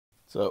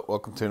So,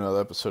 welcome to another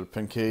episode of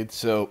Pincade.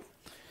 So,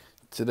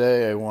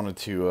 today I wanted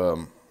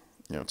to,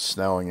 it's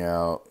snowing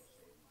out.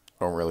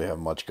 Don't really have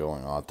much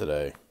going on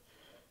today.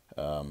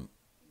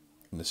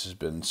 This has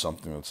been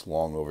something that's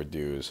long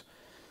overdue.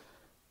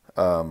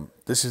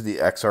 This is the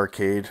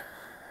Xarcade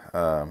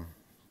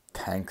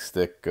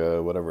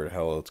tankstick, whatever the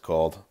hell it's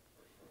called.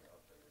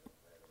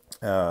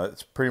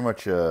 It's pretty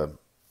much a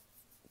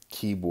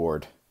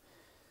keyboard.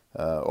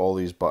 All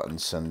these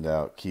buttons send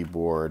out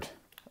keyboard.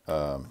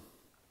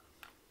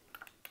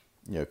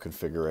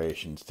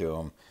 Configurations to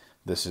them.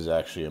 This is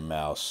actually a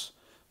mouse.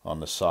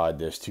 On the side,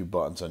 there's two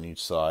buttons on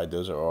each side.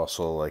 Those are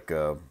also like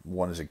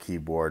one is a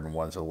keyboard and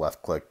one's a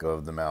left click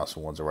of the mouse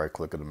and one's a right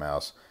click of the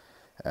mouse.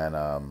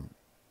 And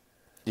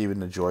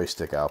even the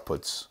joystick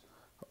outputs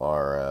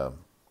are,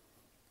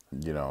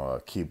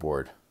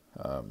 keyboard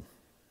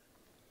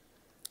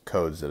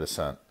codes that are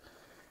sent.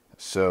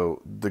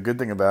 So the good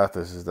thing about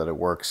this is that it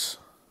works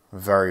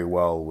very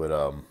well with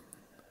a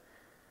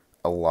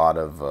lot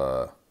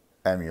of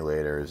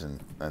emulators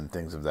and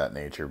things of that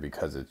nature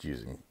because it's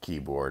using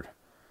keyboard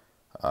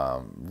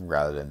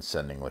rather than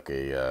sending like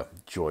a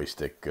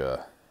joystick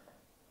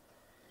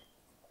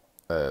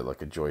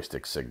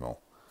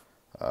signal.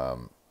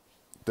 The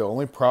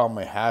only problem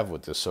I have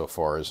with this so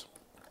far is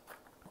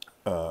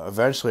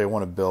eventually I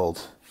want to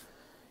build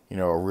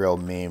a real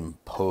MAME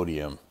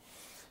podium,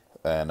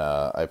 and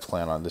I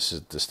plan on this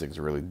thing's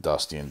really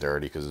dusty and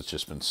dirty because it's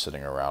just been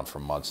sitting around for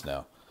months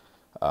now.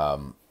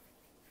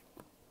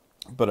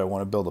 But I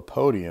want to build a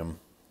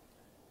podium,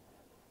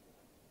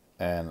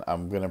 and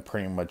I'm going to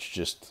pretty much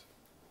just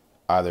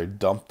either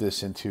dump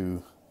this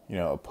into,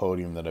 a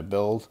podium that I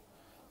build,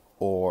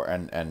 or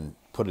and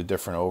put a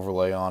different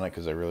overlay on it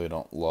because I really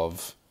don't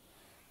love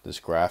this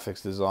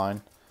graphics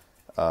design.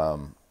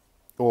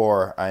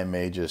 Or I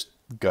may just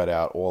gut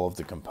out all of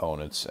the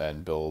components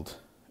and build,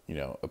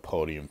 a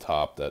podium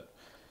top that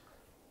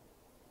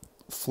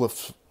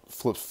flips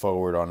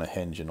forward on a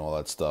hinge and all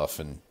that stuff,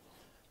 and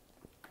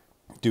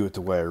do it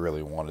the way I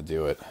really want to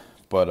do it.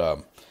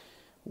 But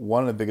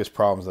one of the biggest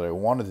problems that I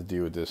wanted to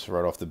do with this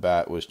right off the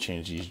bat was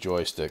change these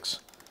joysticks.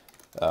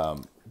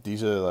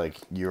 These are like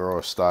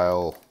Euro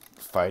style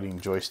fighting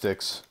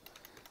joysticks,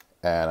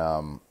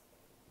 and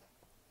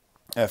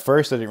at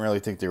first I didn't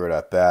really think they were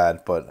that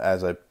bad, but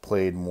as I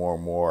played more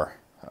and more,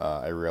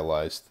 I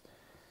realized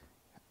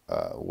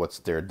what's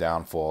their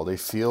downfall. They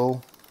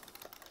feel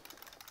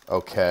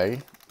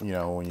okay,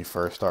 when you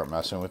first start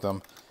messing with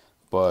them,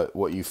 but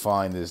what you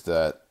find is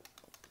that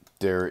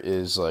there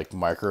is like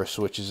micro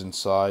switches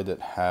inside that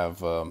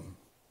have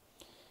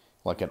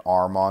like an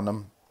arm on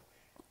them,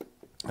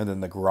 and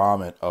then the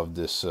grommet of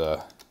this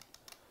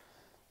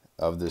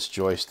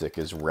joystick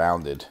is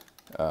rounded,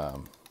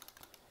 and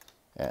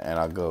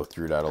I'll go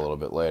through that a little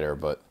bit later.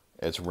 But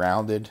it's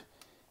rounded,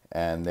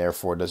 and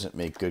therefore doesn't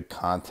make good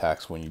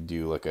contacts when you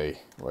do like I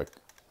don't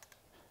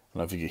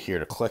know if you can hear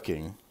the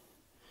clicking,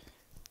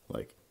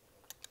 like.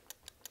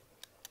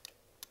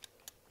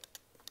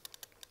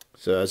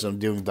 So as I'm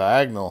doing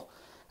diagonal,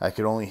 I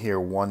could only hear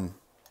one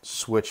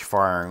switch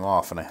firing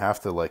off, and I have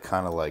to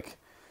kind of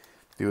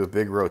do a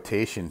big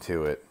rotation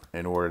to it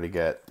in order to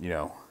get,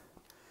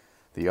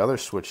 the other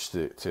switch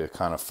to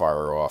kind of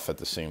fire off at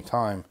the same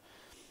time,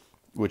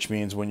 which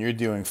means when you're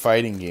doing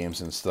fighting games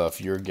and stuff,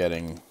 you're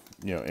getting,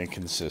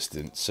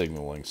 inconsistent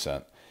signaling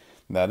sent.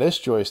 Now this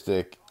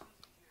joystick,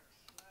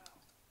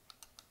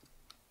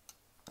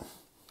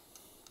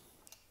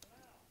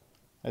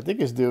 I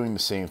think, is doing the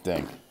same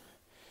thing.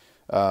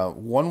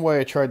 One way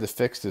I tried to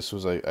fix this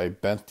was I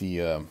bent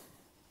the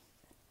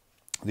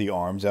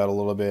arms out a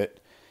little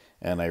bit,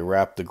 and I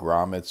wrapped the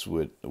grommets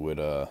with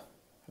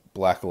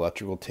black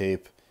electrical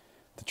tape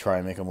to try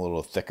and make them a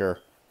little thicker,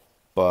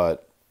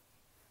 but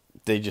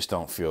they just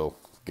don't feel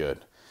good.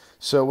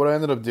 So what I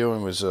ended up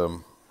doing was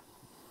the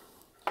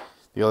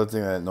other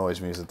thing that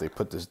annoys me is that they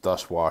put this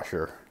dust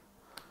washer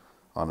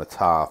on the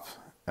top,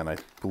 and I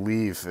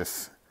believe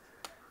if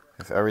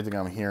everything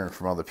I'm hearing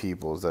from other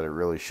people is that it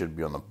really should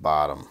be on the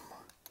bottom.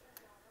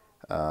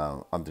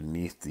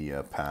 Underneath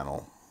the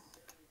panel,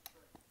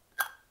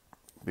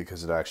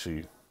 because it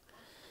actually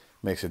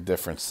makes a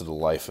difference to the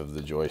life of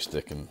the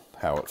joystick and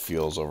how it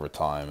feels over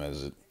time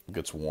as it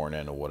gets worn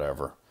in or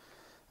whatever.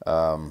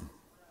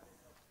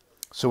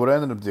 So what I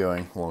ended up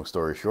doing, long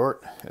story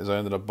short, is I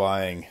ended up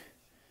buying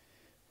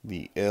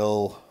the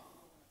IL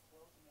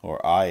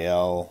or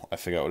IL, I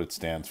forgot what it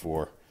stands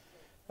for,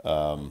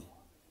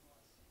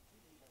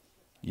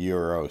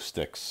 Euro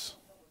sticks,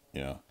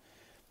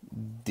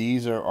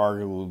 These are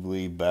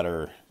arguably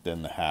better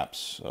than the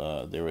HAPs.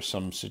 There was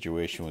some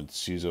situation with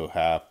Suzo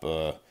HAP.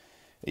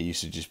 It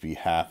used to just be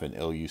HAP, and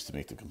IL used to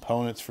make the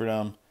components for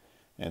them.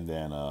 And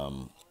then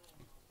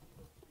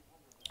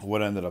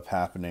what ended up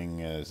happening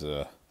is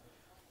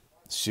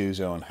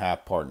Suzo and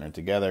HAP partnered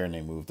together, and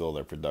they moved all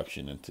their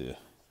production into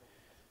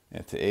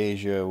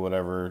Asia,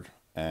 whatever.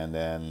 And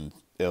then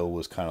IL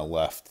was kind of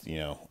left,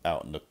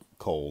 out in the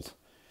cold,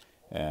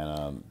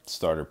 and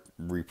started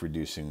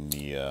reproducing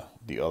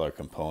the other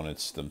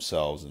components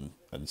themselves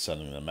and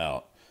sending them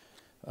out.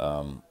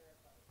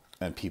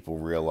 and people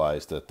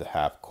realized that the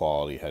hap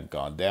quality had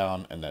gone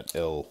down, and that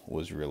ill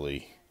was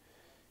really,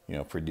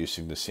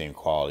 producing the same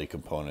quality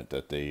component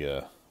that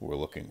they were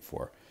looking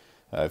for.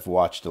 I've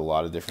watched a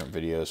lot of different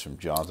videos from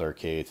John's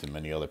Arcades and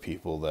many other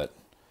people that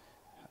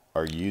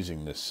are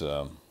using this,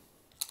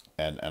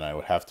 and I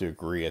would have to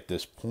agree at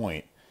this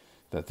point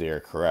that they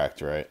are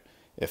correct, right?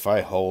 If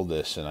I hold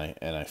this and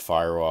I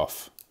fire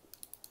off,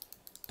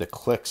 the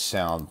clicks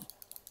sound,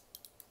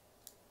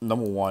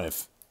 number one,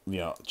 if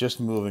just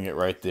moving it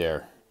right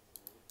there,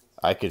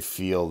 I could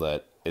feel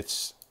that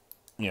it's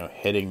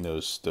hitting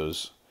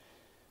those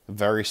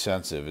very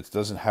sensitive. It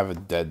doesn't have a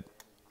dead,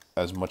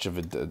 as much of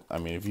a dead, I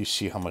mean, if you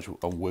see how much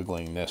I'm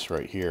wiggling this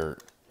right here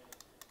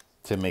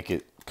to make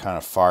it kind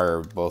of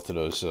fire both of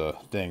those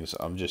things,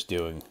 I'm just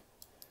doing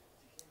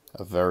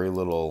a very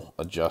little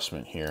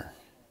adjustment here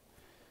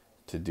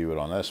to do it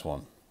on this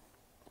one.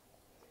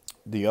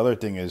 The other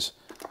thing is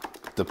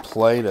the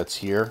play that's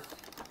here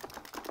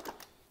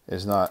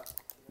is not,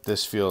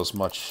 this feels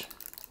much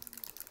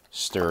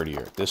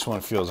sturdier. This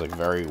one feels like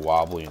very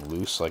wobbly and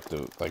loose, like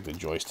the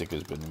joystick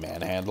has been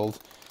manhandled,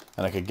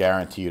 and I could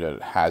guarantee you that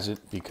it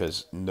hasn't,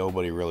 because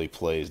nobody really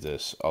plays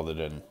this other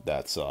than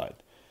that side.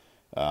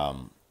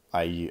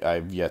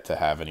 I've yet to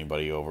have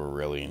anybody over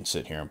really and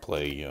sit here and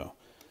play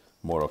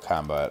Mortal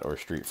Kombat or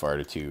Street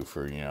Fighter 2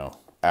 for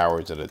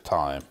hours at a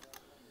time.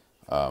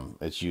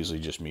 It's usually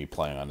just me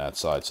playing on that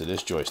side. So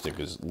this joystick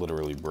is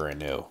literally brand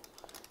new,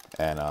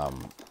 and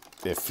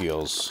it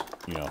feels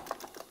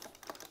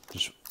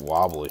just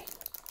wobbly.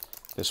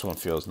 This one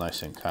feels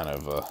nice and kind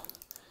of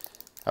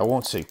I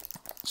won't say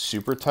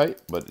super tight,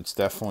 but it's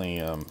definitely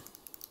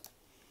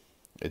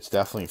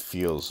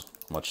feels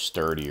much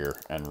sturdier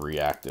and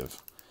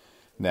reactive.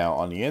 Now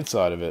on the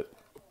inside of it,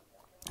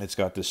 it's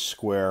got this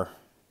square,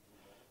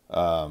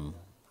 I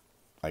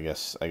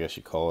guess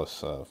you call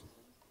this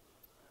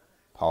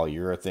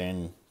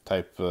polyurethane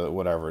type,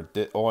 whatever.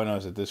 All I know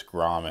is that this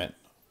grommet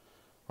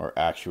or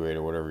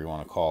actuator, whatever you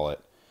want to call it,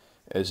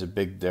 is a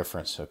big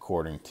difference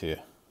according to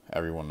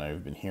everyone that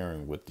I've been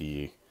hearing with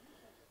the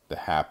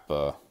hap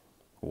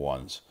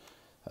ones.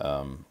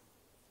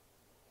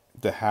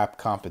 The hap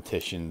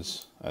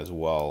competitions as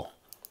well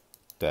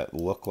that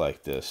look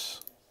like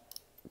this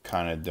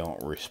kind of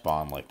don't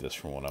respond like this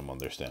from what I'm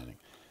understanding.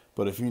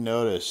 But if you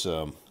notice,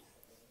 I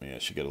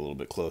should get a little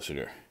bit closer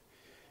there.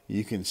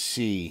 You can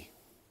see,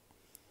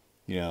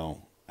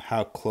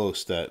 how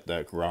close that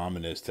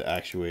grommet is to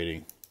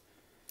actuating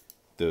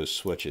those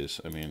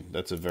switches. I mean,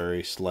 that's a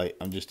very slight,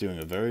 I'm just doing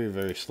a very,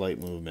 very slight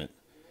movement,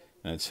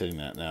 and it's hitting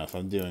that. Now, if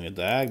I'm doing a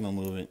diagonal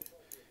movement,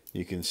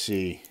 you can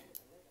see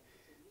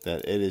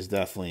that it is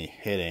definitely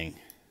hitting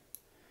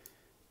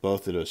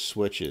both of those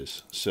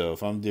switches. So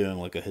if I'm doing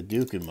like a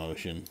Hadouken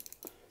motion,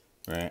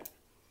 right?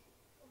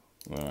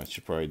 Well, I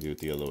should probably do it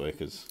the other way,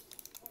 because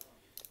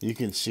you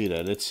can see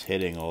that it's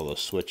hitting all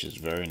those switches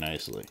very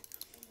nicely,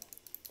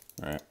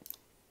 right?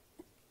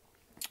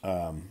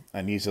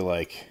 And these are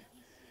like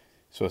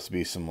supposed to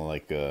be some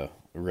like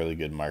really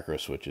good micro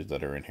switches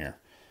that are in here.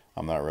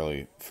 I'm not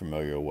really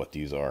familiar with what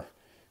these are.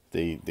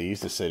 They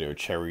used to say they were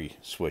cherry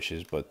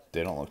switches, but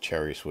they don't look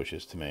cherry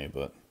switches to me.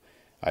 But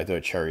I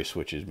thought cherry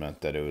switches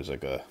meant that it was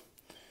like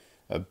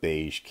a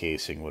beige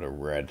casing with a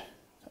red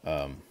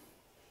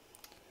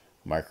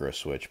micro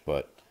switch.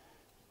 But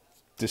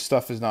this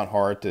stuff is not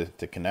hard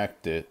to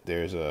connect.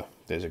 There's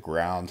a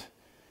ground.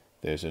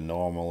 There's a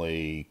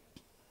normally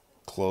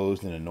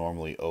closed and a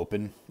normally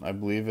open, I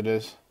believe it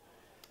is.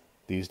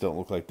 These don't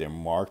look like they're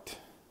marked.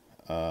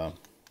 Or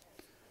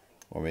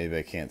maybe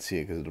I can't see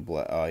it because of the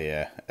black. Oh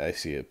yeah, I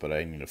see it, but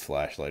I need a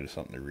flashlight or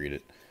something to read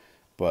it.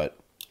 But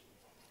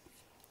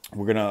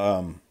we're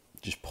gonna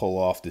just pull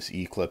off this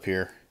E-clip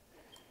here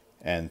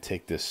and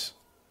take this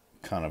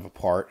kind of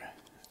apart,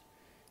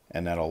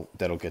 and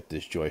that'll get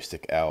this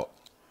joystick out,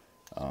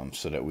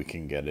 so that we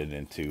can get it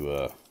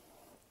into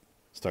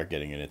start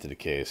getting it into the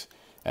case.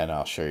 And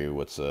I'll show you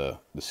what's the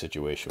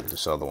situation with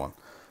this other one.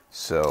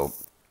 So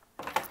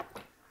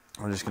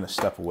I'm just going to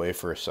step away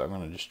for a second. I'm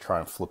going to just try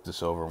and flip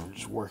this over. I'm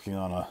just working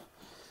on a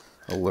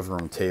living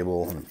room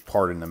table, and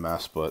pardon the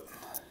mess, but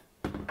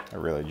I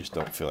really just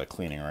don't feel like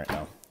cleaning right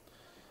now.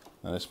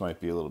 Now this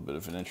might be a little bit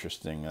of an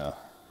interesting, I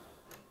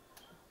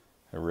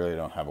really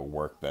don't have a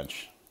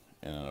workbench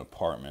in an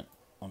apartment,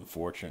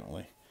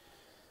 unfortunately.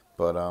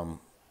 But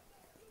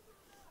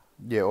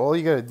yeah, all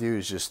you got to do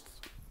is just,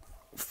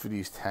 for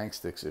these tank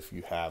sticks, if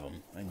you have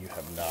them and you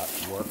have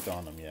not worked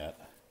on them yet,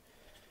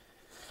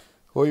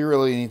 all you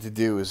really need to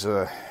do is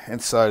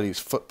inside of these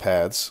foot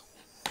pads,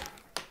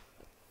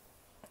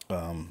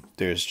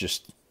 there's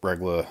just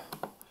regular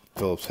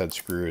Phillips head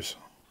screws,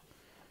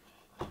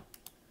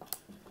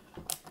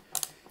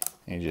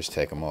 and you just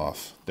take them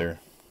off. They're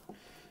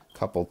a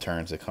couple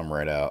turns, they come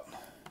right out.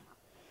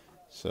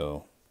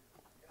 So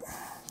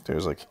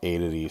there's like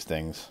 8 of these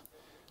things.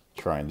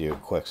 Try and do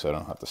it quick so I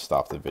don't have to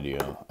stop the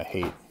video. I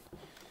hate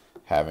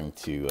having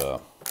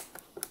to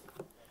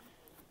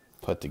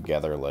put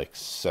together like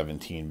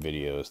 17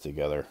 videos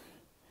together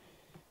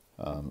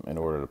in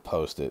order to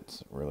post it.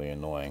 It's really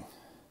annoying.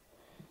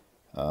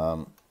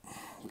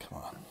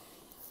 Come on.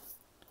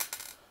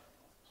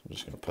 I'm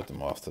just going to put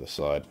them off to the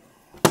side.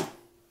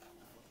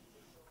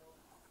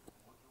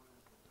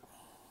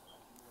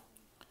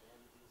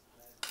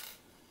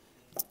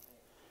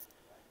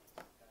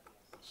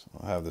 So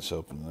I'll have this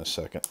open in a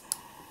second.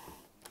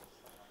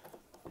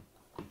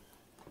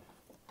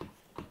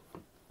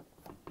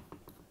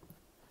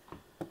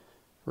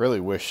 Really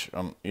wish,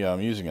 I'm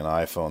using an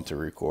iPhone to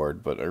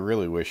record, but I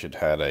really wish it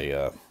had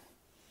a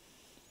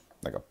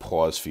like a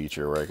pause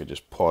feature where I could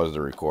just pause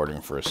the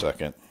recording for a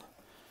second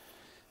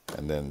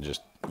and then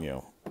just,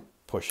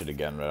 push it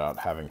again without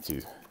having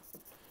to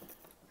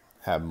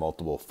have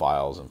multiple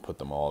files and put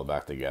them all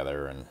back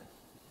together and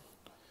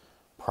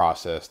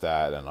process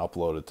that and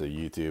upload it to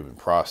YouTube and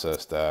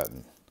process that, and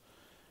it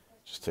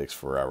just takes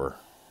forever.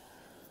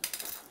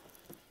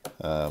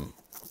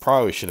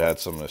 Probably should have had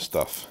some of this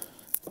stuff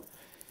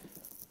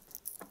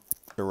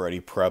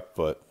already prepped,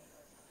 but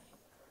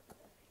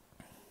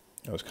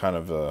I was kind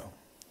of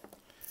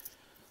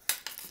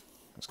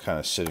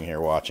sitting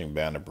here watching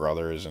Band of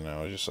Brothers, and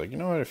I was just like, you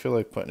know what, I feel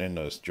like putting in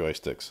those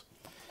joysticks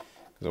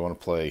because I want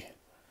to play.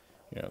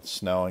 It's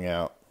snowing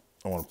out.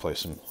 I want to play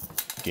some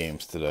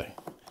games today.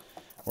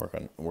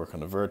 Work on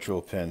the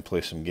virtual pin,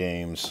 play some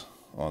games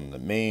on the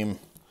MAME,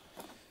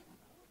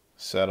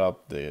 set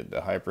up the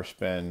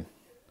hyperspin,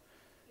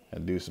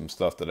 and do some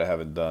stuff that I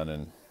haven't done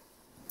in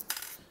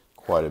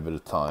quite a bit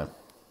of time.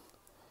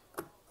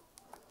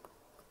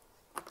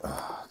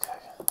 Okay,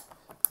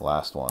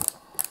 last one.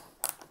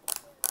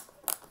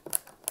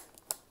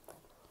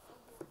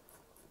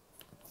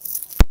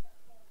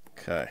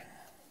 Okay.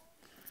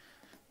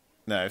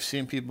 Now, I've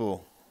seen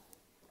people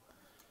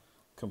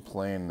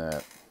complain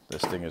that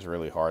this thing is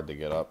really hard to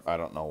get up. I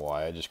don't know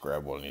why. I just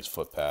grab one of these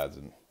foot pads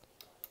and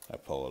I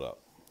pull it up.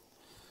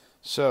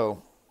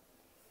 So,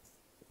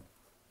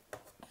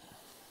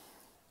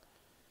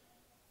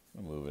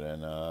 I'll move it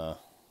in.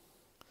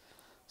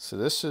 So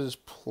this is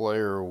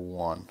player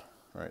 1,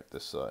 right,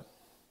 this side.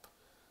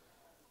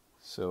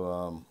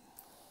 So,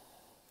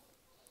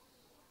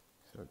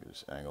 see if I can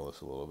just angle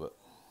this a little bit.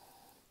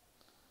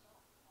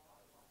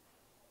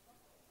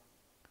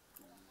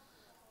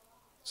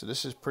 So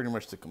this is pretty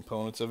much the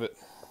components of it.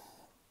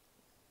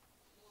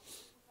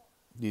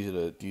 These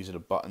are the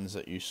buttons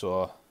that you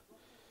saw.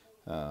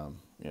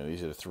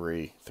 These are the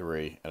three,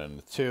 and then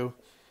the 2,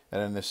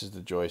 and then this is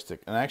the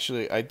joystick. And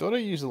actually, I thought I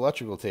used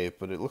electrical tape,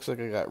 but it looks like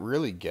I got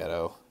really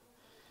ghetto,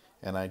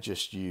 and I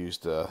just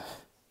used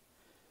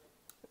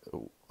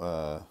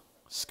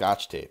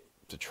Scotch tape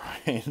to try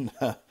and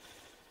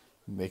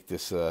make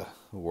this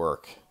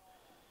work.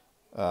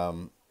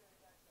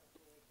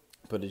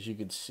 But as you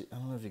can see, I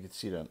don't know if you can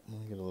see that. Let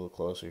me get a little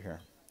closer here.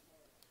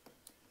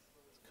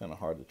 It's kind of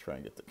hard to try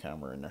and get the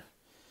camera in there.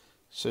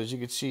 So as you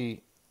can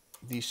see,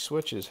 these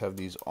switches have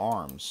these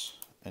arms,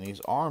 and these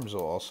arms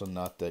are also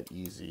not that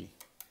easy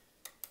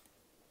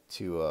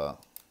to, I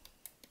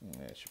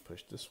should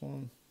push this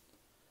one.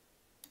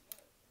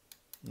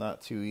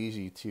 Not too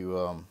easy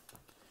to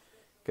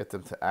get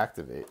them to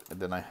activate. And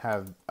then I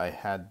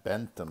had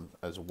bent them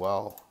as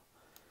well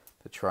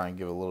to try and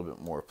give a little bit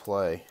more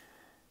play.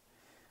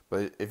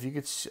 But if you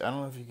could see, I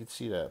don't know if you could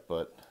see that,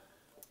 but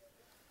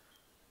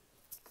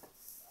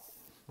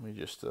let me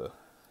just, this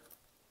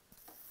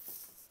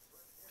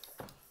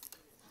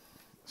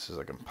is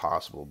like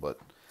impossible, but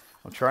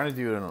I'm trying to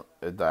do it in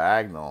a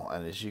diagonal,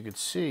 and as you can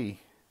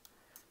see,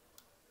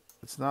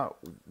 it's not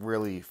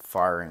really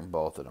firing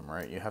both of them,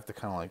 right? You have to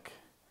kind of like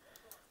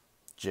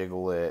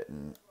jiggle it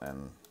and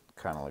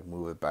kind of like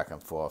move it back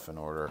and forth in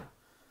order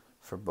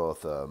for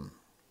both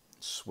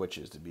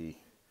switches to be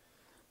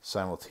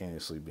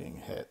simultaneously being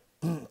hit.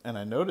 And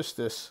I noticed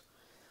this,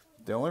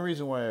 the only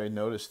reason why I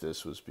noticed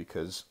this was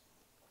because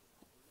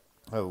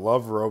I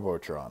love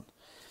Robotron,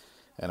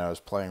 and I was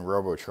playing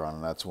Robotron,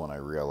 and that's when I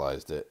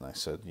realized it, and I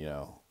said,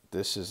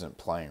 this isn't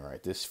playing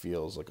right. This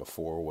feels like a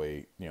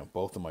 4-way,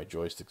 both of my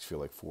joysticks feel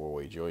like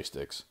 4-way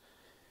joysticks.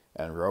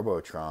 And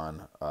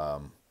Robotron,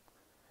 I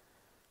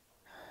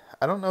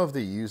don't know if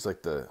they use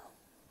like the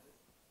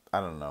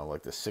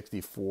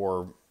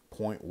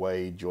 64-point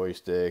way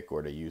joystick,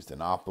 or they used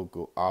an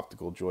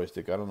optical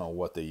joystick. I don't know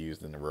what they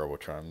used in the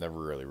Robotron. I've never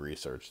really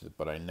researched it,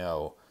 but I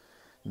know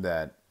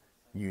that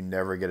you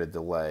never get a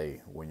delay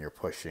when you're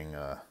pushing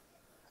a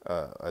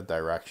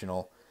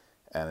directional,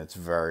 and it's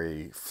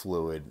very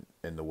fluid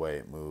in the way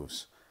it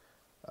moves.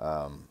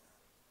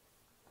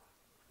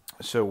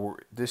 So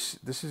this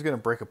is going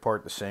to break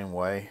apart the same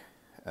way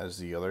as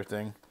the other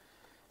thing.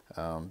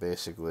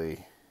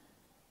 Basically,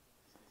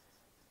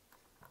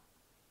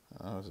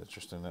 that was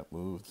interesting. That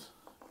moved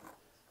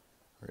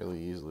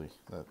really easily.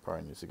 That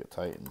probably needs to get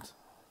tightened.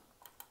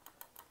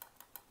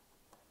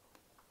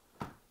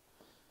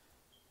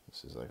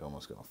 This is like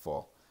almost going to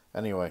fall.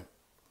 Anyway,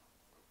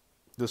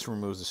 this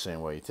removes the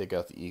same way. You take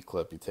out the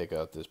E-clip, you take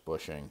out this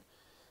bushing.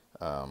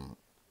 And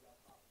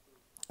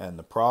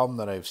the problem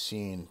that I've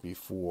seen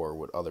before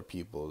with other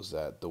people is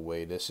that the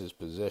way this is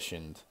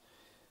positioned,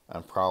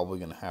 I'm probably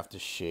going to have to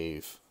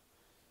shave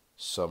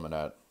some of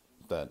that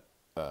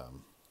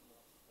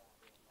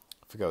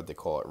forget what they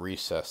call it,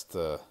 recessed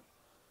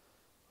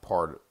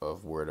part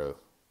of where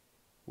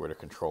the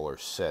controller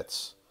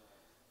sits,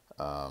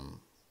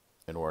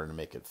 in order to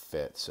make it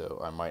fit. So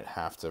I might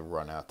have to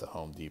run out to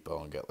Home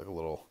Depot and get like a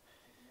little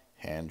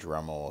hand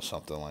Dremel or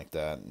something like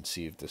that and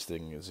see if this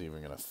thing is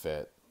even going to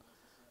fit.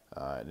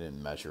 I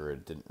didn't measure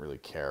it, didn't really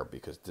care,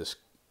 because this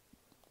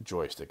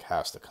joystick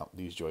has to come,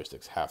 these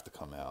joysticks have to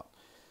come out.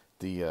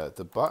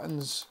 The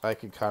buttons I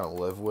can kind of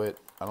live with.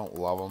 I don't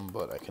love them,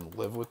 but I can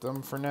live with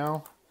them for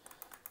now.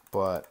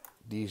 But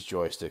these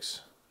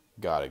joysticks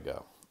gotta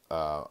go.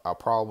 I'll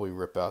probably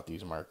rip out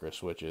these micro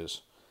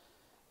switches,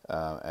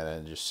 and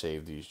then just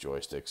save these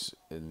joysticks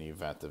in the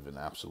event of an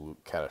absolute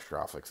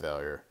catastrophic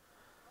failure.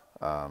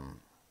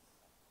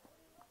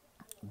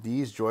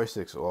 These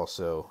joysticks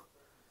also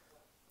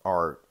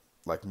are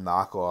like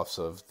knockoffs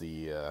of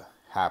the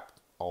HAP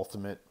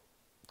Ultimate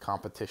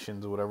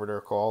competitions, or whatever they're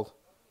called.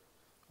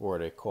 Or are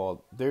they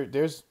called?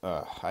 There's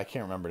I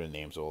can't remember the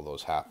names of all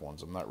those HAP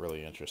ones. I'm not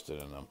really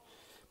interested in them.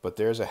 But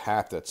there's a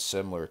HAP that's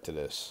similar to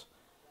this.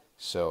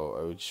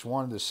 So I just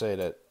wanted to say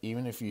that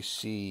even if you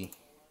see,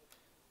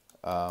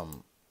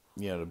 the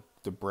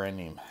brand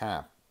name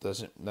HAP,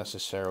 doesn't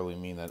necessarily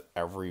mean that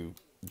every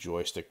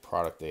joystick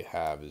product they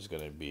have is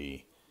going to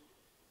be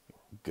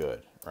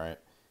good, right?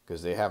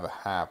 Because they have a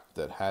HAP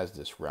that has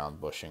this round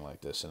bushing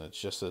like this, and it's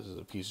just as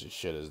a piece of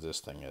shit as this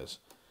thing is.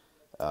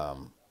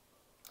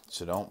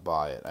 So don't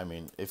buy it. I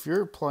mean, if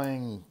you're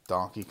playing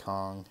Donkey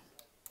Kong,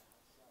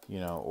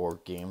 or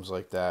games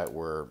like that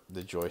where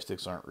the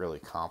joysticks aren't really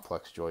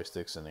complex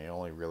joysticks and they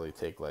only really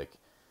take like,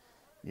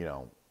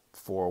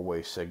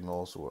 4-way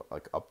signals,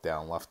 like up,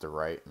 down, left, or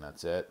right, and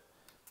that's it,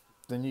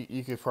 then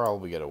you could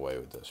probably get away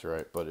with this,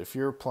 right? But if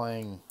you're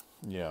playing,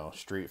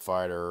 Street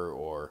Fighter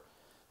or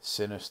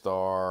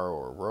Sinistar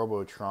or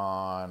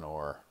Robotron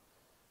or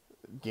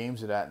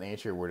games of that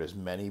nature where there's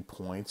many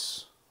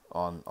points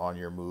on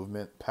your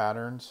movement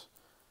patterns,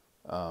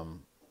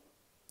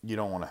 you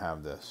don't want to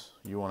have this.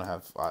 You want to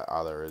have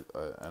either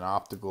an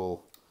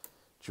optical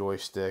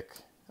joystick,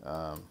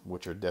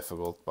 which are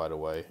difficult, by the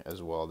way,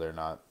 as well. They're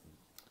not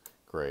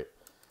great.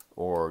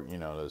 Or,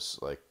 those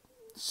like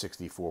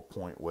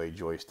 64-point way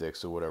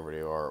joysticks or whatever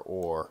they are.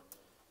 Or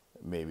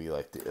maybe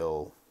like the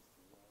ill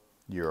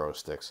Euro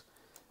sticks.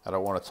 I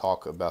don't want to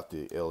talk about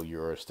the ill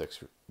Euro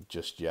sticks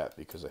just yet,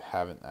 because I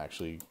haven't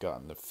actually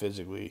gotten to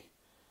physically,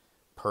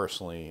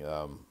 personally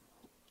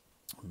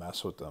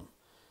mess with them.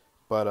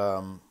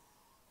 But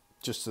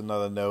just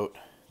another note,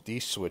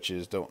 these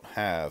switches don't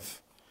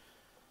have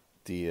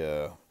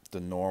the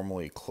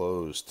normally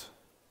closed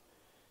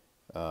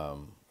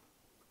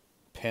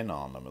pin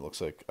on them. It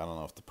looks like, I don't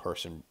know if the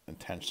person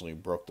intentionally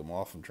broke them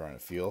off and trying to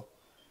feel,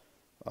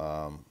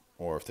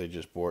 or if they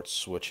just bought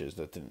switches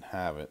that didn't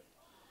have it.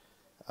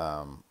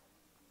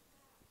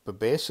 But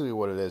basically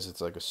what it is,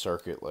 it's like a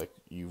circuit like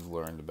you've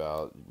learned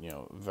about,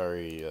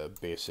 very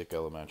basic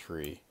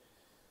elementary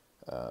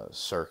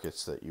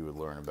circuits that you would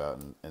learn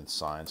about in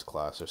science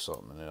class or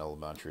something in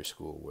elementary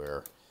school,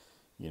 where,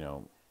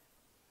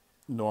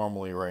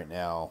 normally right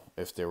now,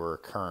 if there were a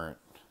current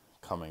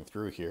coming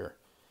through here,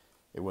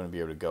 it wouldn't be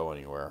able to go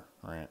anywhere,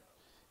 right?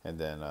 And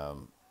then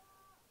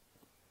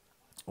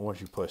once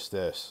you push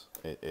this,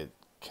 it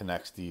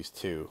connects these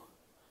two,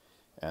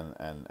 and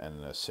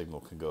the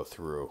signal can go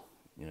through,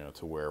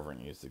 to wherever it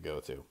needs to go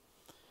to.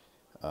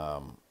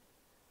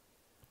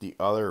 The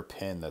other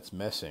pin that's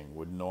missing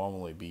would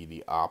normally be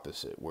the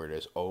opposite, where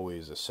there's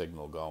always a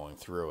signal going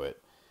through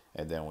it,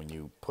 and then when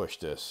you push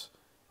this,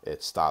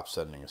 it stops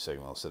sending a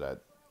signal, so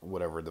that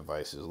whatever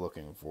device is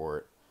looking for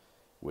it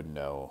would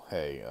know,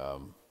 hey,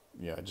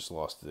 I just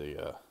lost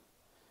the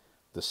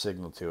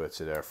signal to it,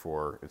 so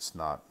therefore it's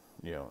not,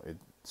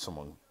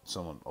 someone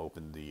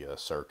opened the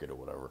circuit or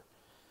whatever.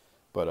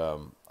 But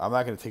I'm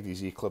not going to take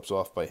these E-clips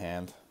off by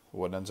hand.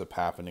 What ends up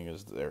happening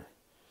is they're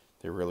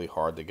really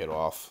hard to get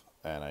off,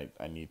 and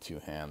I need two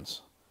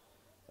hands,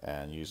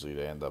 and usually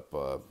they end up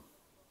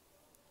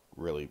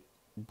really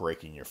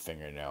breaking your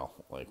fingernail,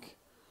 like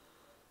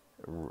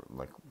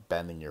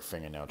bending your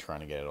fingernail trying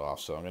to get it off.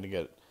 So I'm going to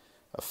get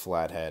a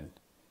flathead,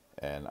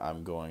 and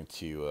I'm going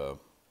to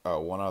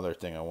one other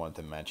thing I wanted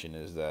to mention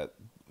is that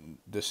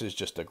this is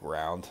just a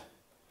ground.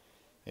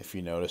 If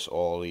you notice,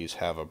 all of these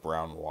have a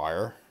brown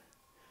wire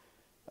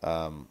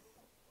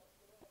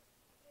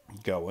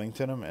going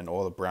to them, and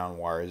all the brown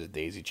wires are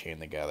daisy chained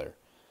together.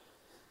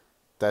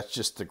 That's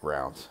just the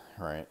ground,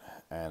 right?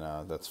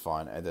 And that's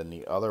fine. And then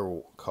the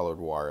other colored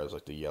wires,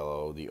 like the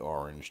yellow, the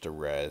orange, the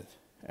red,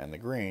 and the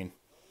green,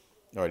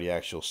 are the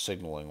actual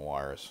signaling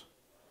wires.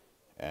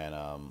 And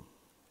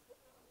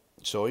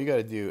so all you got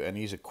to do, and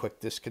these are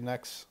quick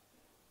disconnects,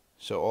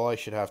 so all I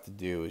should have to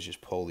do is just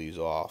pull these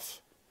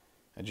off,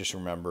 and just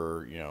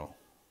remember,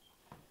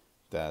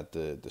 that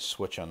the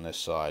switch on this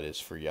side is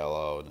for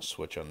yellow and the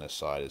switch on this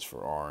side is for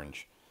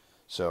orange.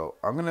 So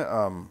I'm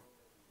gonna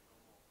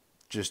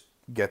just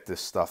get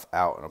this stuff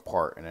out and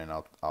apart, and then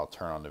I'll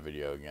turn on the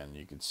video again.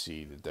 You can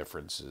see the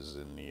differences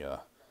in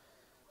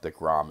the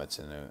grommets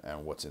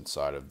and what's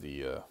inside of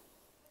the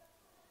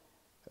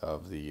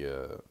of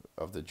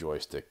the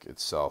joystick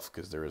itself,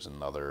 because there is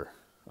another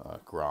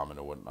grommet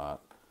and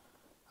whatnot.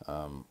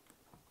 And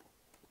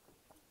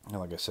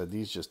like I said,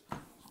 these just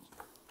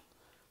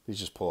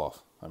pull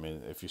off. I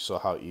mean, if you saw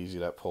how easy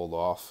that pulled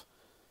off,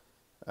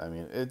 I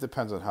mean, it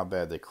depends on how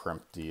bad they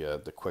crimp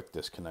the quick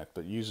disconnect,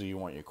 but usually you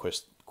want your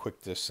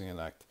quick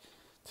disconnect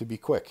to be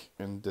quick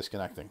in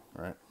disconnecting,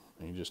 right?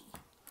 And you just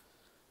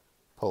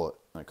pull it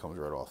and it comes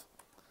right off.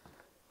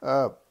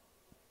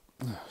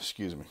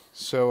 Excuse me.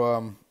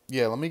 So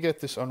yeah, let me get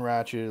this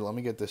unratcheted. Let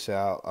me get this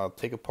out. I'll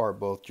take apart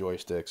both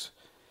joysticks,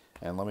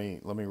 and let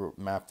me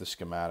map the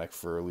schematic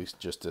for at least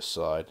just this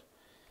side,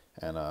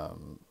 and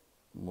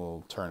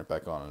we'll turn it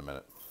back on in a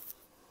minute.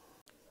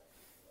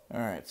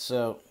 All right,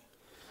 so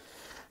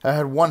I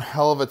had one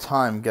hell of a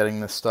time getting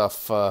this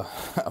stuff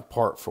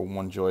apart for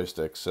one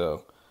joystick,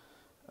 so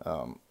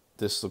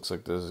this looks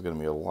like this is going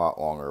to be a lot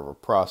longer of a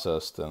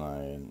process than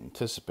I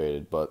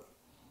anticipated, but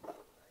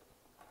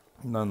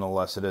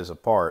nonetheless it is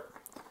apart.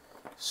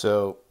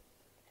 So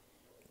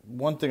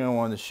one thing I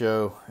wanted to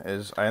show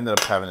is I ended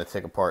up having to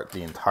take apart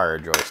the entire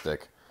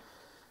joystick.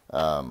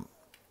 So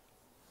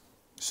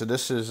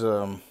this is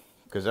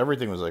because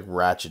everything was like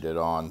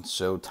ratcheted on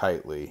so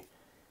tightly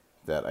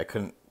that I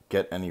couldn't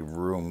get any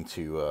room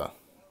to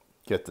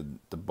get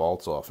the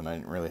bolts off, and I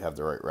didn't really have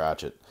the right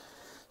ratchet.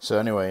 So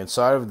anyway,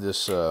 inside of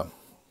this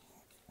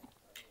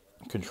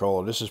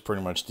controller, this is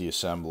pretty much the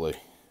assembly,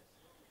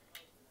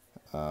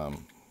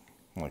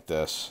 like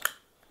this.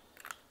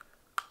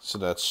 So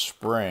that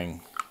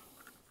spring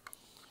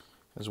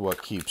is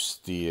what keeps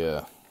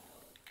the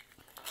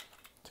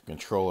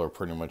controller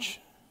pretty much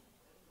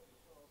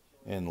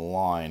in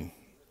line.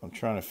 I'm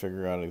trying to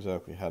figure out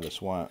exactly how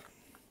this went.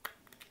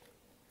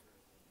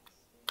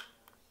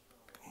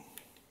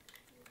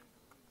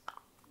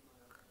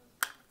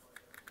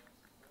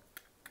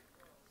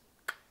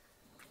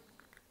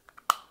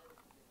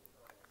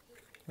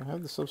 I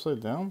have this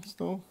upside down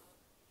still?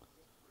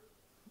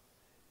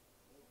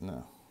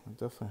 No, I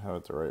definitely have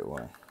it the right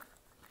way.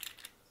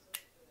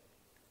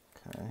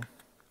 Okay.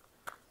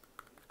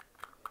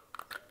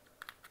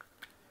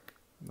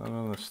 Not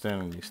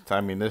understanding these. I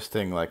mean, this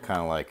thing like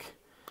kind of like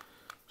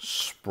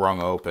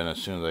sprung open as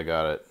soon as I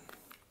got it.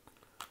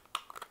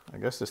 I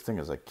guess this thing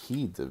is like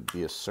keyed to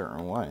be a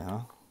certain way,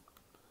 huh?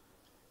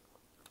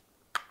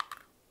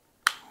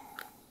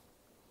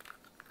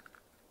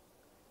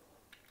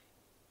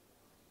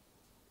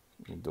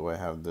 Do I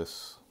have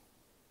this?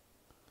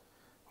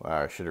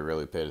 Wow, I should have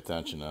really paid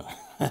attention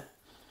to.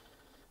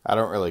 I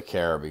don't really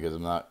care because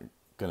I'm not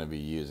going to be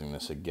using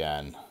this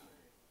again.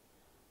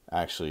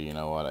 Actually, you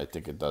know what? I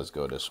think it does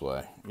go this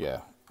way.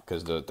 Yeah,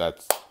 because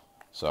that's...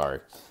 Sorry.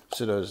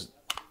 So those...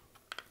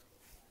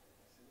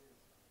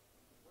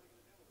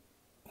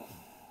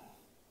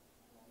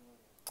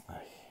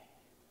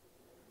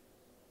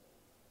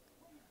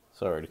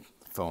 Sorry, the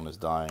phone is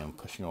dying. I'm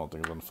pushing all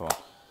things on the phone.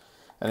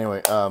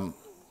 Anyway,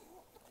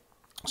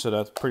 so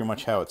that's pretty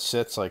much how it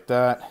sits, like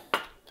that.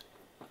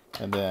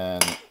 And then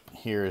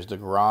here's the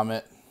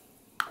grommet,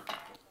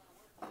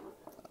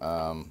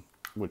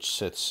 which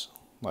sits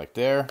like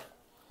there.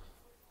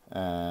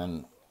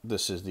 And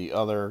this is the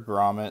other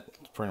grommet.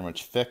 It's pretty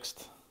much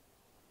fixed.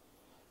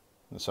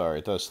 Sorry,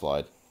 it does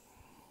slide.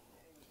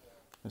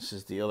 This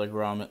is the other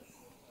grommet.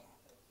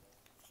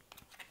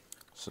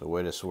 So the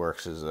way this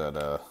works is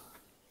that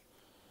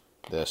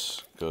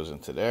this goes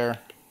into there.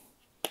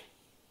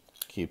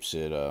 Keeps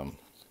it,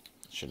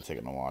 should have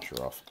taken the washer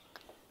off.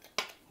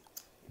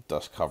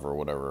 Dust cover,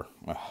 whatever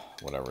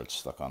it's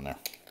stuck on there.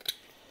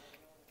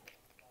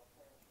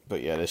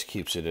 But yeah, this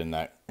keeps it in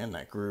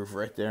that groove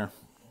right there.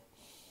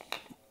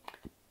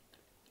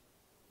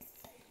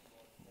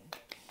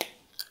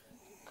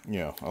 You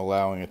know,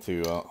 allowing it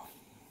to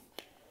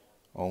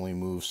only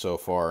move so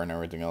far and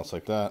everything else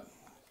like that.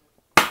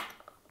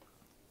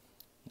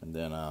 And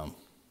then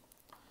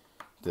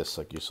this,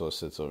 like you saw,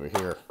 sits over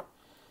here.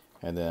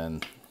 And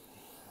then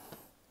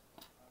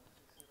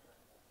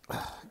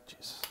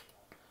Jesus.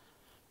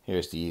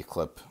 Here's the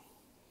E-clip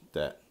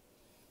that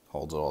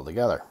holds it all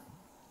together.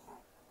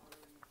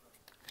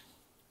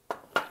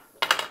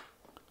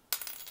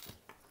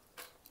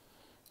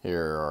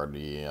 Here are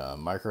the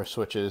micro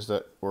switches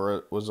that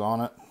was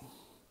on it.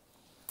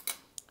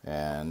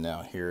 And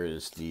now here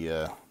is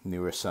the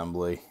new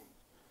assembly.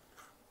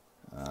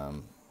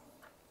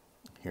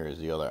 Here is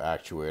the other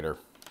actuator.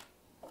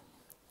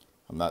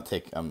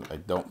 I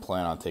don't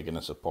plan on taking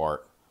this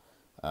apart.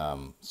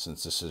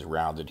 Since this is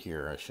rounded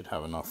here, I should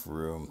have enough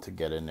room to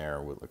get in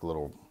there with like a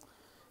little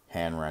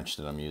hand wrench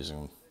that I'm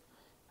using,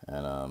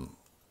 and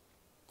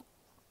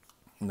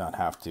not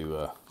have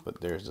to,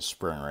 but there's the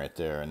spring right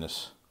there, and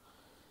this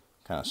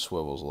kind of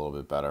swivels a little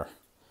bit better.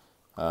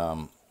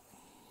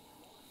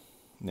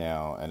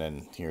 Now, and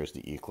then here's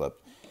the E-clip.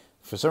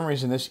 For some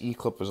reason, this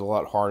E-clip was a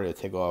lot harder to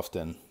take off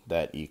than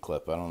that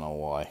E-clip. I don't know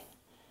why,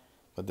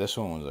 but this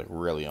one was like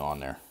really on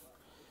there.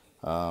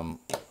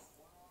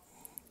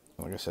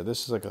 Like I said,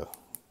 this is like a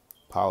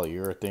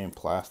polyurethane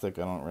plastic.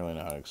 I don't really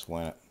know how to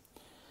explain it,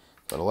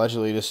 but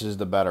allegedly this is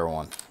the better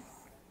one.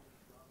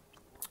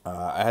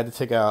 I had to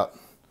take out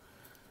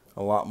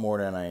a lot more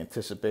than I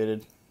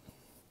anticipated.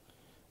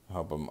 I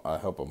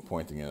hope I'm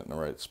pointing it in the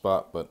right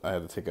spot, but I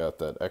had to take out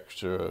that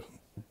extra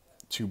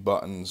 2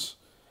 buttons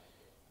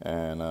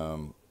and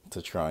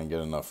to try and get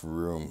enough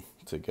room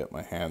to get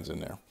my hands in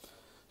there.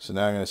 So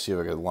now I'm going to see if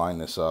I can line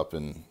this up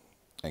and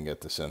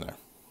get this in there.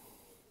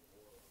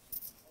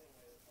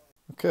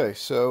 Okay,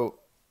 so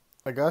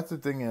I got the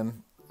thing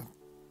in.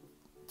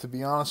 To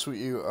be honest with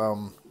you,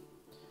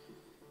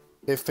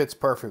 it fits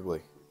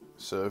perfectly.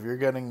 So if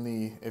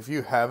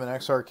you have an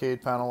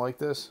Xarcade panel like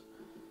this,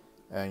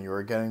 and you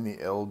are getting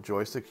the L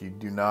joystick, you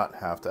do not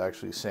have to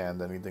actually sand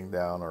anything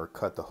down or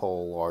cut the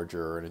hole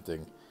larger or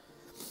anything.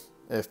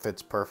 It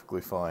fits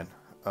perfectly fine.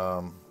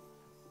 And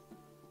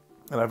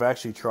I've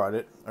actually tried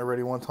it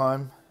already one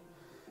time.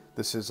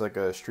 This is like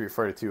a Street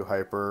Fighter 2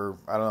 Hyper.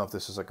 I don't know if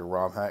this is like a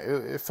ROM hack.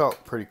 It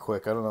felt pretty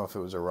quick. I don't know if it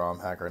was a ROM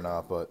hack or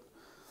not, but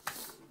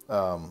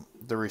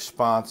the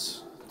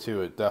response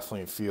to it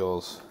definitely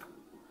feels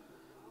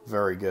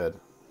very good.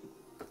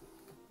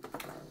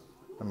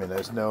 I mean,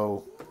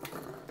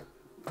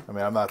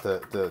 I'm not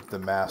the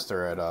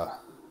master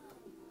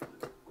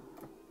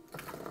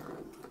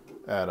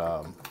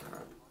at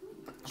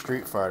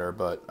Street Fighter,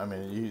 but I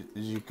mean,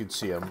 as you can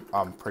see,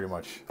 I'm pretty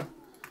much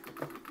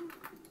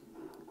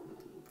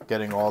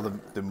getting all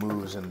the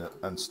moves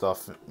and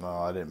stuff. No,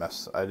 I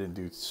didn't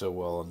do so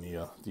well on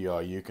the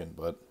Yukon,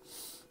 but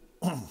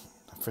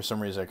for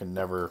some reason I can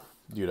never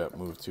do that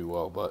move too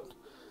well. But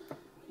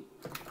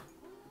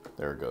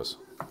there it goes.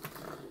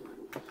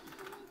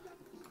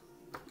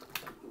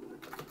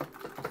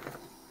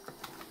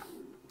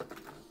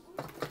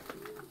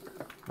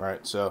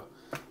 Right, so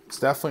it's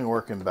definitely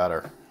working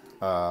better,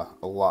 a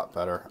lot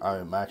better.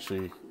 I'm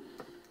actually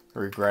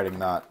regretting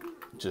not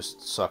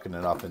just sucking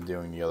it up and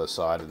doing the other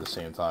side at the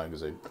same time,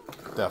 because I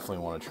definitely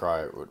want to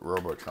try it with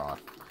Robotron.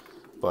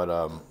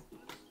 But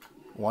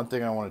one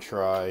thing I want to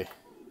try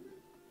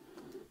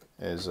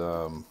is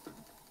trying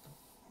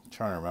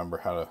to remember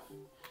how to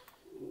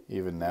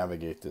even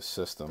navigate this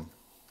system.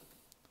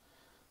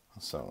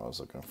 That's not what I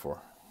was looking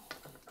for.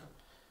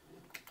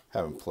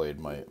 Haven't played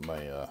my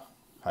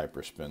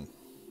Hyperspin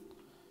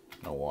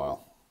in a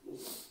while.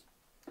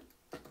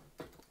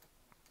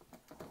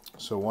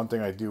 So one thing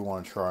I do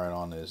want to try it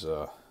on is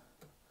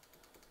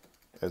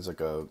as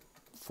like a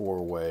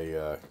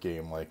 4-way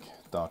game like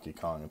Donkey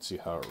Kong, and see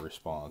how it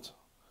responds.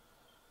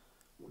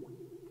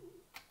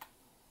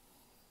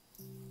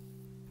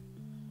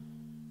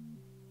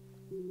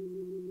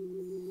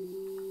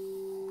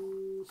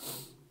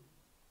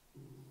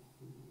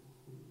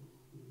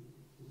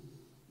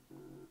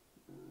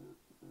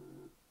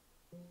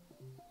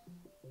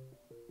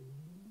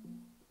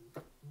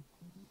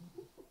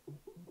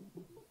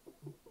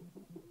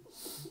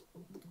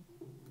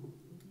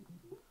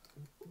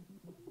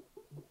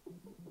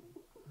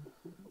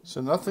 So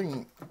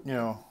nothing,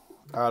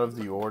 out of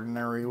the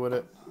ordinary with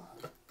it.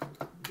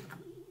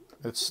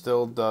 It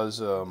still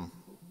does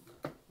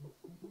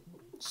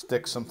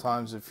stick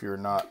sometimes if you're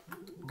not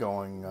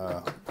going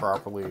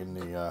properly in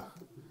the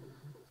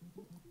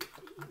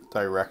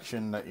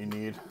direction that you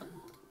need.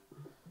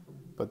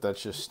 But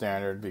that's just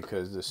standard,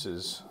 because this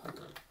is,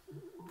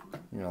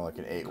 like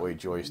an 8-way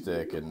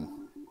joystick, and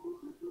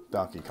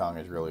Donkey Kong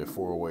is really a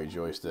 4-way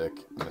joystick.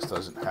 And this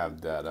doesn't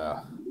have that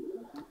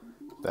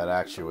that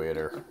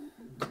actuator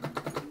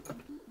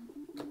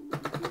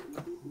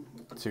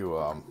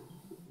to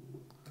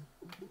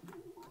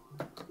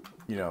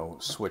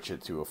switch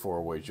it to a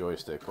 4-way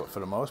joystick. But for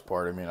the most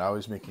part, I mean, I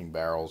was making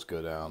barrels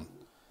go down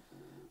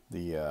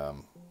the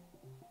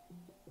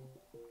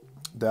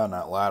down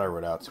that ladder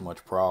without too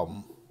much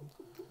problem.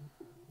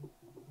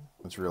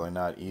 It's really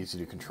not easy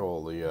to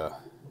control the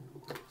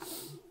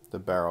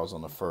barrels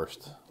on the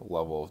first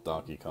level of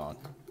Donkey Kong.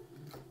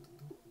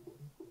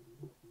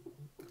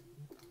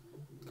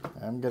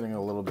 I'm getting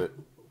a little bit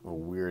of a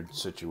weird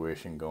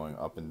situation going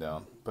up and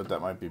down, but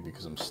that might be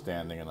because I'm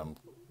standing and I'm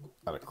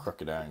at a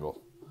crooked angle.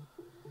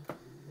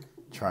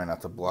 Try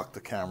not to block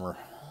the camera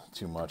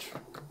too much.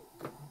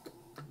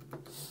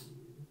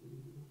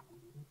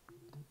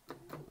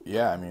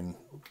 Yeah, I mean,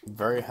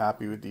 very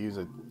happy with these.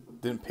 I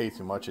didn't pay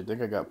too much. I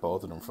think I got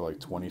both of them for like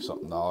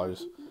 $20-something,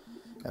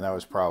 and that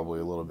was probably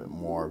a little bit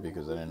more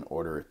because I didn't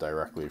order it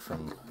directly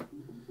from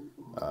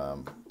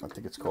I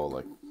think it's called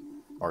like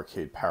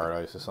Arcade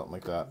Paradise or something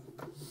like that.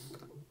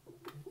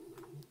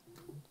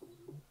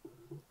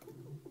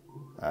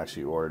 I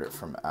actually ordered it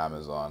from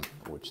Amazon,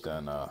 which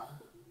then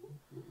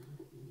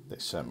they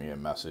sent me a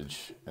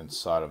message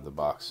inside of the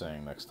box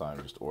saying next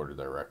time just order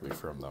directly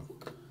from them.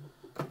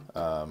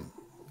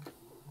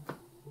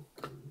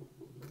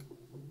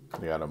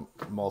 They got a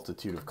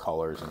multitude of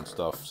colors and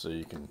stuff, so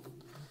you can,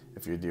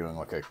 if you're doing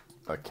like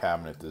a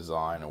cabinet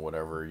design or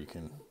whatever, you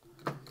can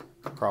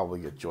probably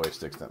get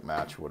joysticks that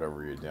match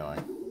whatever you're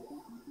doing.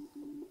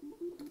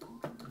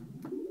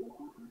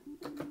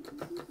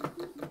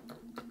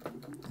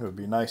 It would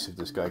be nice if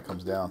this guy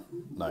comes down.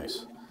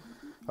 Nice.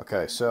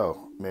 Okay,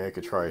 so maybe I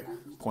could try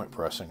point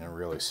pressing and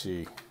really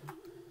see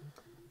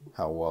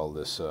how well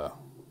this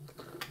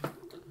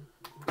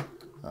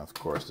Now, of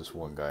course, this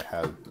one guy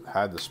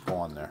had the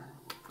spawn there.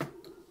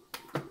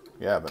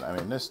 Yeah, but I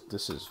mean, this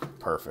is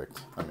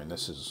perfect. I mean,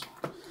 this is,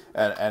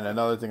 and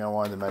another thing I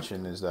wanted to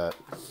mention is that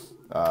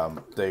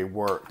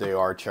they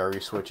are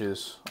cherry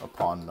switches.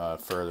 Upon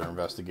further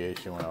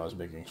investigation, when I was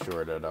making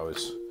sure that I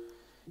was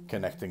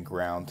connecting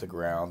ground to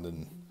ground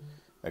and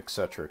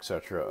etc.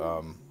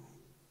 etc.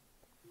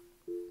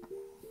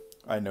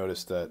 I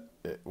noticed that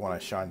when I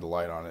shined the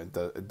light on it,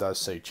 it does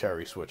say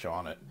cherry switch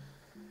on it.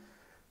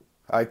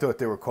 I thought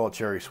they were called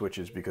cherry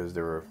switches because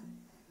they were,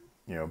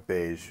 you know,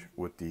 beige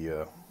with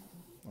the.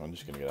 I'm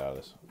just gonna get out of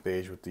this.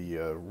 Beige with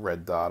the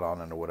red dot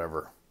on it or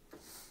whatever.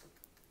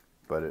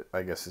 But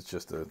I guess it's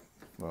just a.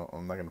 Well,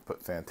 I'm not gonna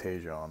put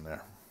Fantasia on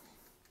there.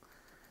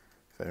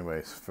 If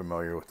anybody's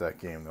familiar with that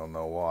game, they'll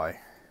know why.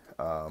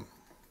 Trying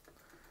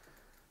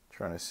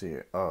to see.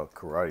 Oh,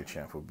 Karate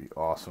Champ would be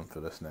awesome for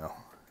this now.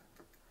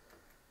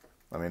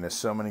 I mean, there's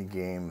so many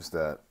games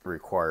that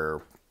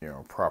require, you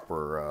know,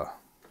 proper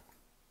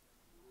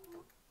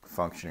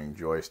functioning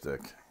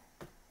joystick.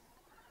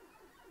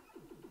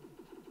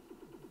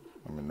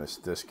 I mean,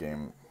 this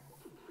game,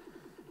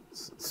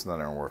 it's not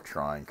even worth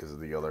trying because of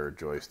the other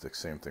joysticks.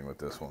 Same thing with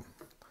this one.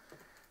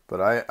 But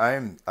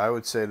I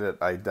would say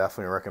that I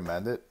definitely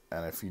recommend it.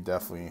 And if you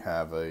definitely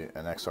have an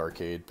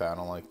Xarcade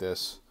panel like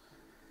this,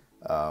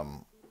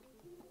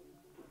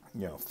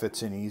 you know,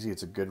 fits in easy.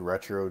 It's a good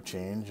retro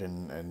change,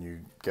 and you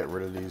get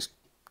rid of these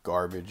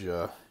garbage,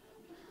 you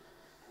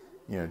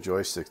know,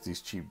 joysticks.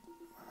 These cheap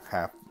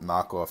half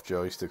knockoff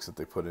joysticks that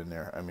they put in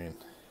there. I mean,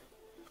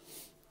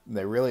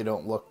 they really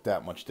don't look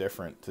that much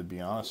different, to be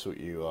honest with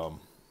you.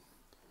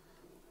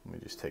 Let me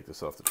just take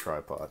this off the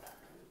tripod.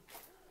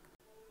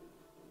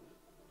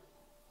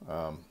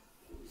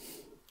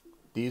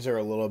 These are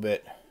a little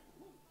bit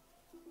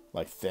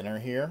like thinner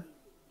here,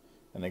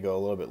 and they go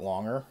a little bit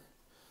longer,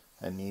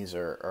 and these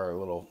are a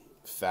little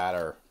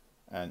fatter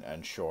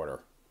and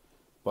shorter.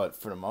 But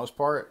for the most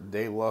part,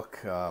 they look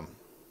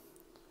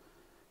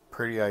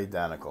pretty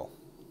identical.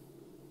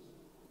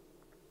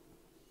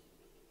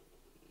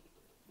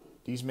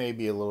 These may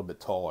be a little bit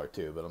taller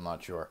too, but I'm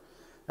not sure.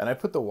 And I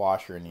put the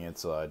washer in the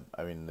inside.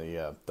 I mean,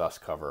 the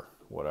dust cover,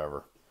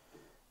 whatever.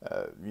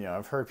 You know,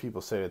 I've heard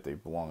people say that they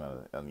belong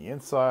on the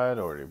inside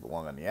or they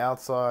belong on the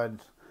outside.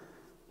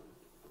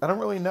 I don't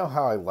really know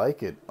how I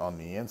like it on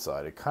the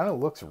inside. It kind of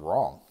looks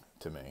wrong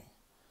to me.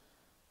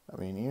 I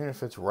mean, even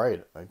if it's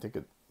right, I think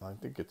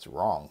it's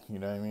wrong. You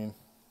know what I mean?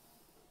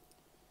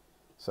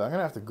 So I'm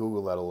gonna have to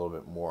Google that a little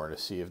bit more to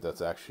see if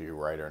that's actually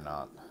right or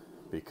not,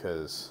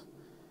 because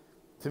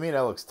to me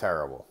that looks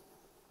terrible.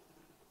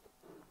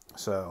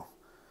 So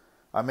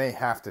I may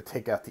have to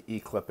take out the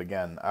E-clip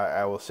again.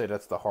 I will say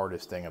that's the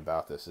hardest thing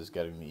about this, is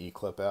getting the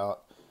E-clip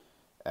out.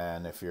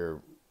 And if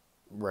you're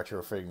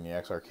retrofitting the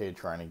Xarcade,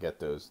 trying to get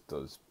those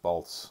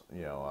bolts,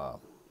 you know,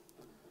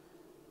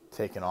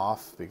 taken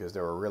off, because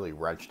they were really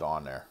wrenched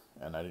on there,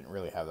 and I didn't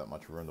really have that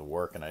much room to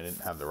work, and I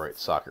didn't have the right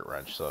socket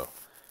wrench, so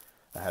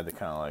I had to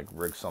kind of like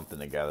rig something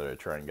together to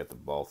try and get the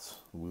bolts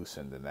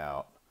loosened and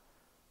out.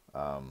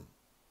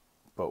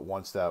 But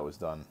once that was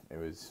done, it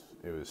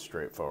was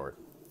straightforward.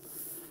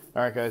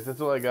 All right, guys, that's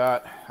all I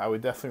got. I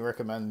would definitely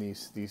recommend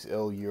these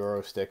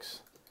Euro sticks.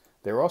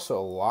 They're also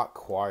a lot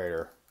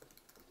quieter.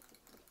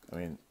 I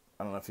mean,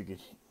 I don't know if you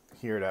could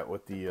hear that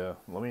with the.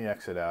 Let me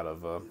exit out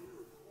of.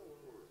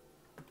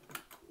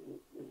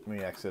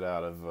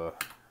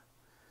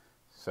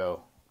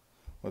 So,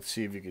 let's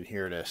see if you can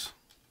hear this.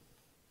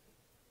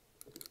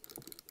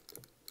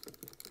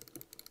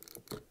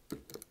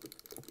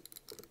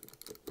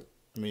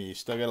 I mean, you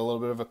still get a little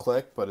bit of a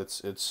click, but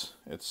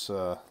it's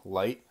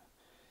light.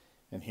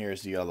 And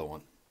here's the other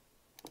one.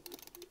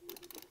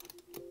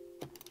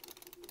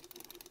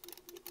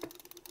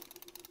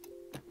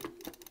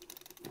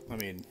 I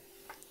mean,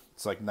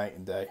 it's like night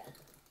and day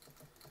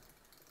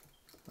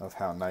of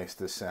how nice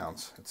this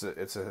sounds.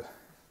 It's a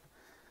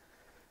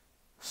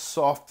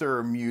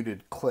softer,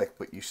 muted click,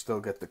 but you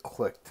still get the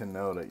click to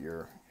know that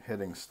you're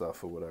hitting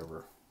stuff or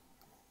whatever.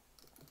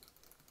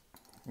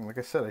 And like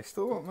I said, I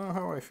still don't know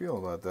how I feel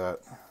about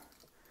that.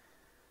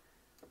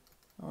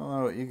 I don't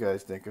know what you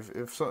guys think.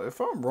 If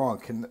I'm wrong,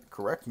 can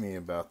correct me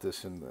about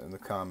this in the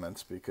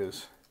comments,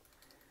 because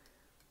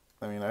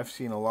I mean, I've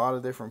seen a lot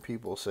of different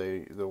people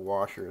say the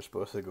washer is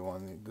supposed to go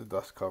on, the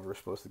dust cover is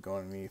supposed to go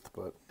underneath,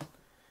 but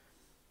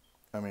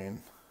I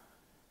mean,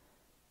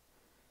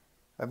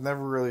 I've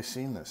never really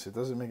seen this. It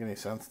doesn't make any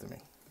sense to me.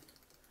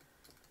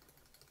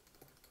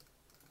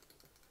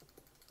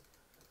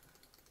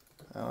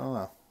 I don't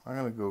know. I'm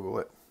gonna Google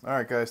it. All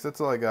right, guys,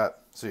 that's all I got.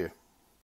 See you.